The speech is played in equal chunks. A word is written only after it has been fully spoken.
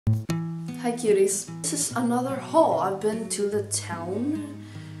Hi cuties. This is another haul. I've been to the town.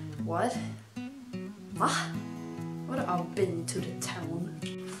 What? What? I've been to the town.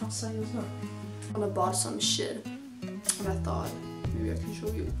 And I bought some shit. And I thought maybe I can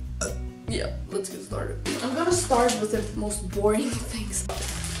show you. Yeah, let's get started. I'm gonna start with the most boring things.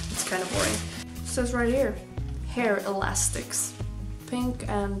 It's kind of boring. It says right here, hair elastics. Pink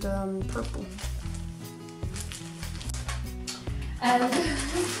and purple. And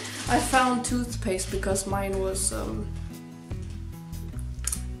I found toothpaste because mine was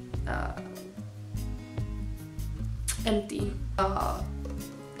empty. I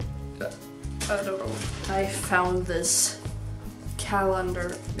don't know. I found this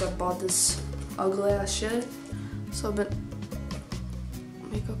calendar. I bought this ugly ass shit. So I've been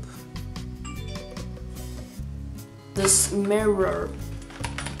makeup. This mirror.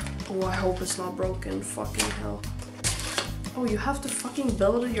 Oh, I hope it's not broken. Fucking hell. Oh, you have to fucking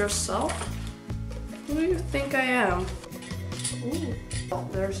build it yourself? Who do you think I am? Ooh. Oh,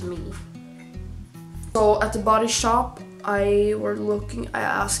 there's me. So at the body shop, I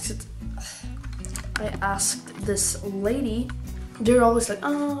asked this lady. They're always like,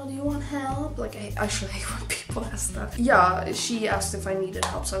 oh, do you want help? Like, I actually hate when people ask that. Yeah, she asked if I needed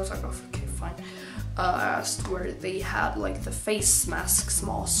help, so I was like, oh, okay, fine. I asked where they had like the face masks.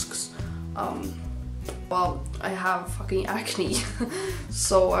 Well, I have fucking acne,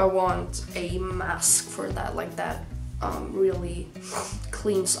 so I want a mask for that, like that really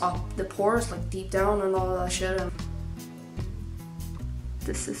cleans up the pores, like deep down and all that shit. And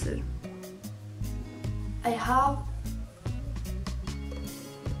this is it.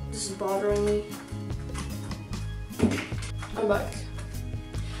 This is bothering me. I'm back.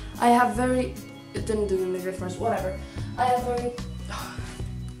 It didn't do any difference, whatever.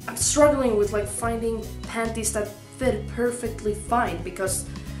 I'm struggling with like finding panties that fit perfectly fine because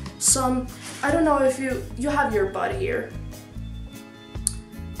I don't know if you have your butt here,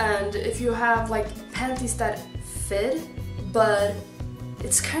 and if you have like panties that fit but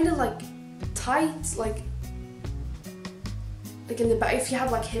it's kind of like tight, like in the back, if you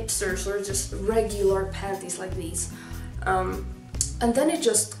have like hipsters or just regular panties like these, and then it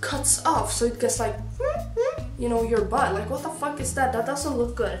just cuts off, so it gets like you know, your butt. Like, what the fuck is that? That doesn't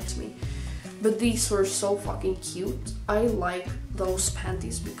look good to me. But these were so fucking cute. I like those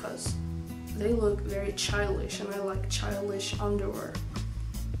panties because they look very childish, and I like childish underwear.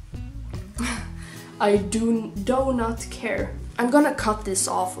 I do not care. I'm gonna cut this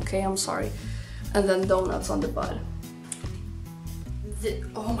off, okay? I'm sorry. And then donuts on the butt.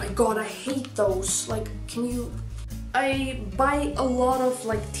 Oh my god, I hate those. Like, I buy a lot of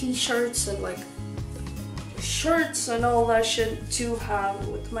like t-shirts and like shirts and all that shit to have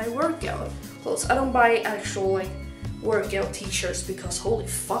with my workout clothes. I don't buy actual like workout t-shirts because holy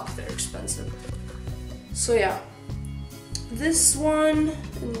fuck, they're expensive. So yeah, this one,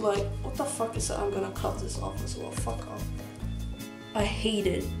 and like, what the fuck is that? I'm gonna cut this off as well. Fuck off. I hate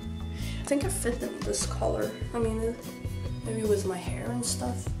it. I think I fit in this color. I mean, maybe with my hair and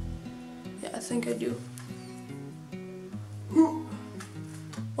stuff. Yeah, I think I do.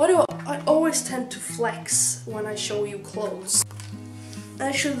 I always tend to flex when I show you clothes. I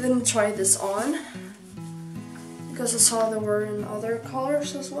actually didn't try this on because I saw they were in other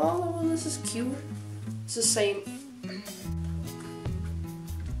colors as well. Oh, this is cute. It's the same.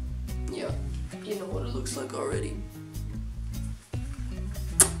 Yeah, you know what it looks like already.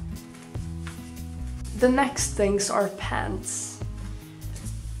 The next things are pants.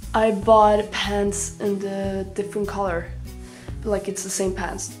 I bought pants in the different color, but like it's the same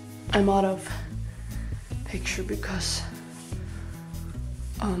pants. I'm out of picture because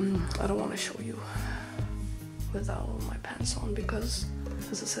I don't want to show you without my pants on because,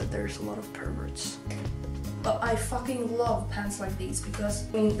 as I said, there's a lot of perverts. But I fucking love pants like these because,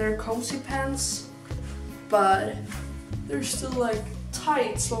 I mean, they're cozy pants, but they're still like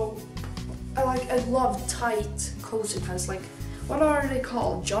tight. So I love tight cozy pants. Like, what are they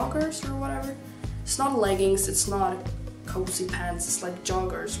called? Joggers or whatever? It's not leggings. It's not cozy pants. It's like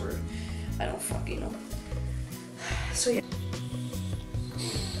joggers, or I don't fucking know. So yeah.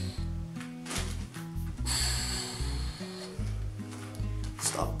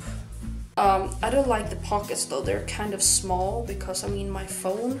 Stop. I don't like the pockets though. They're kind of small because, I mean, my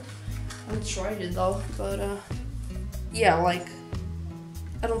phone. I haven't tried it though, but yeah, like,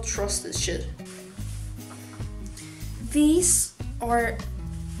 I don't trust this shit. These are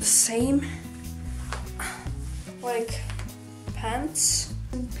the same, like, pants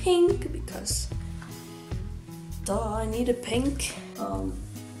in pink because duh, I need a pink.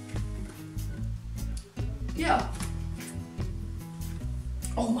 Yeah.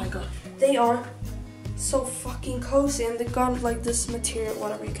 Oh my god, they are so fucking cozy, and they got like this material,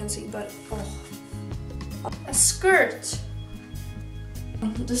 whatever you can see, but oh. A skirt.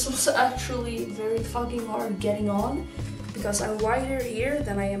 This was actually very fucking hard getting on because I'm wider here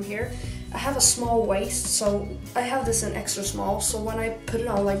than I am here. I have a small waist, so I have this in extra small, so when I put it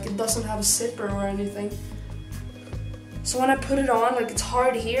on, like, it doesn't have a zipper or anything. So when I put it on, like, it's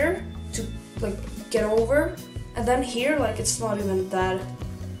hard here to like get over, and then here, like, it's not even that,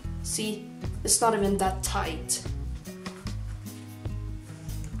 see, it's not even that tight.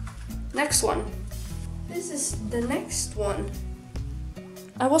 Next one. This is the next one.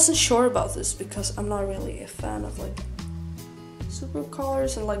 I wasn't sure about this because I'm not really a fan of like super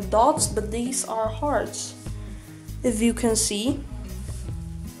colors and like dots, but these are hearts. If you can see.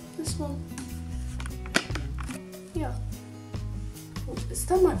 This one. Yeah. Oh, is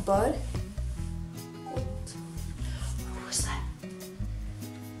that my butt? What was that?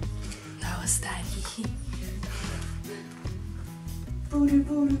 That was Daddy. Booty,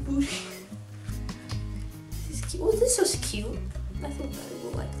 booty, booty. This is cute. Oh, this is cute. I think I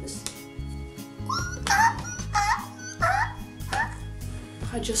will like this.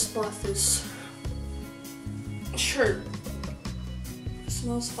 I just bought this shirt. It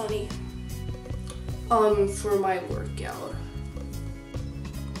smells funny. For my workout.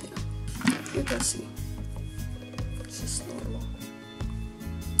 Yeah, you can see. This is normal.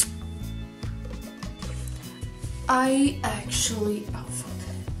 I actually, oh fuck.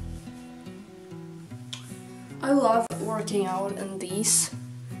 I love working out in these.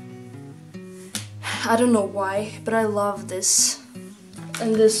 I don't know why, but I love this.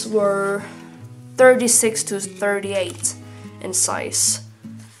 And these were 36 to 38 in size.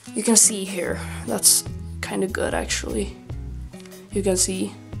 You can see here, that's kind of good actually. You can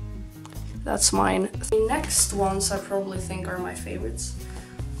see, that's mine. The next ones I probably think are my favorites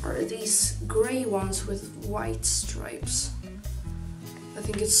are these gray ones with white stripes. I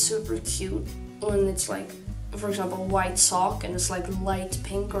think it's super cute when it's like, for example, white sock and it's like light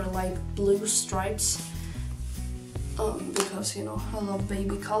pink or light blue stripes. Because, you know, I love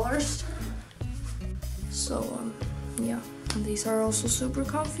baby colors. So, yeah, and these are also super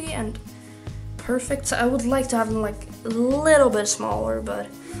comfy and perfect. So I would like to have them like a little bit smaller, but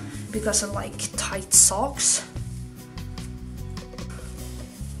because I like tight socks.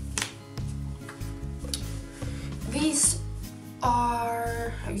 These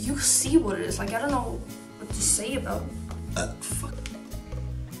are, you see what it is, like I don't know what to say about fuck.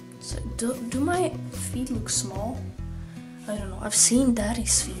 So do my feet look small? I don't know. I've seen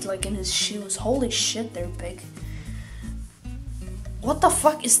Daddy's feet like in his shoes. Holy shit, they're big. What the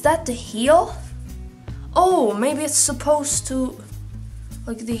fuck? Is that the heel? Oh, maybe it's supposed to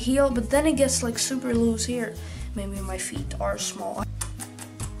like the heel, but then it gets like super loose here. Maybe my feet are small.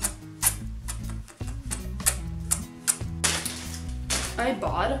 I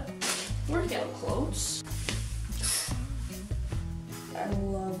bought workout clothes. I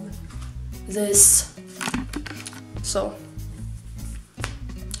love this. So,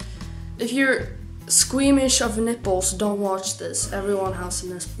 if you're squeamish of nipples, don't watch this. Everyone has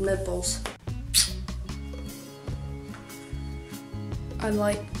nipples. I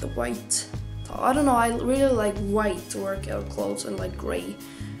like the white. I don't know, I really like white workout clothes and like gray.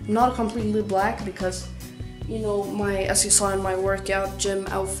 Not completely black because, you know, as you saw in my workout gym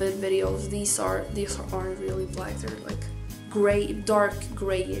outfit videos, these aren't really black. They're like gray, dark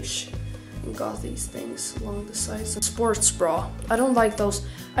grayish. And got these things along the sides. Sports bra. I don't like those.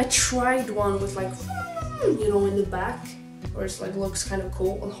 I tried one with like, you know, in the back, where it's like looks kind of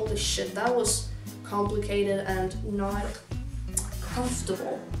cool. And holy shit, that was complicated and not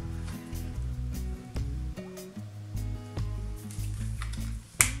comfortable.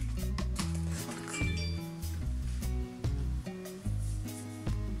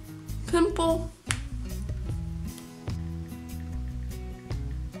 Pimple.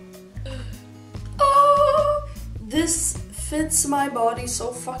 Oh, this fits my body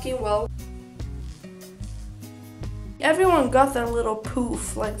so fucking well. Everyone got that little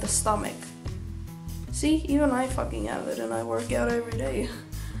poof like the stomach. See, even I fucking have it and I work out every day.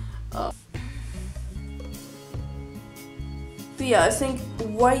 But yeah, I think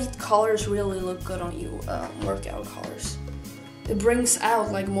white colors really look good on you, workout colors. It brings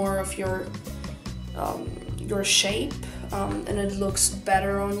out like more of your shape, and it looks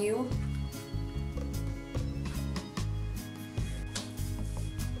better on you.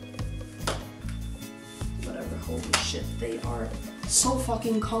 Whatever, holy shit, they are so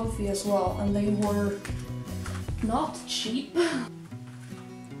fucking comfy as well, and they were not cheap.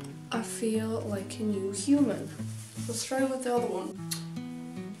 I feel like a new human. Let's try with the other one.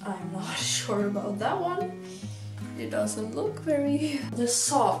 sure about that one. It doesn't look very... The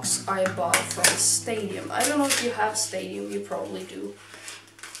socks I bought from Stadium. I don't know if you have Stadium, you probably do.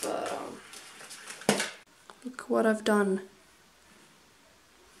 But look what I've done.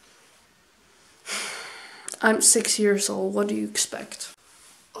 I'm 6 years old, what do you expect?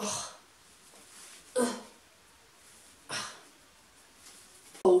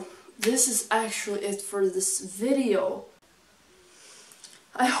 Oh, this is actually it for this video.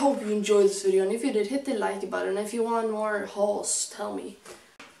 I hope you enjoyed this video, and if you did, hit the like button. If you want more hauls, tell me.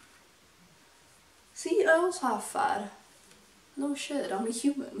 See, I also have fat. No shit, I'm a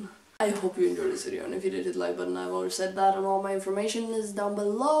human. I hope you enjoyed this video, and if you did, hit the like button. I've already said that, and all my information is down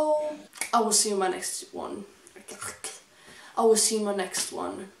below. I will see you in my next one. I will see you in my next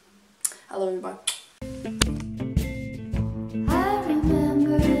one. I love you, bye.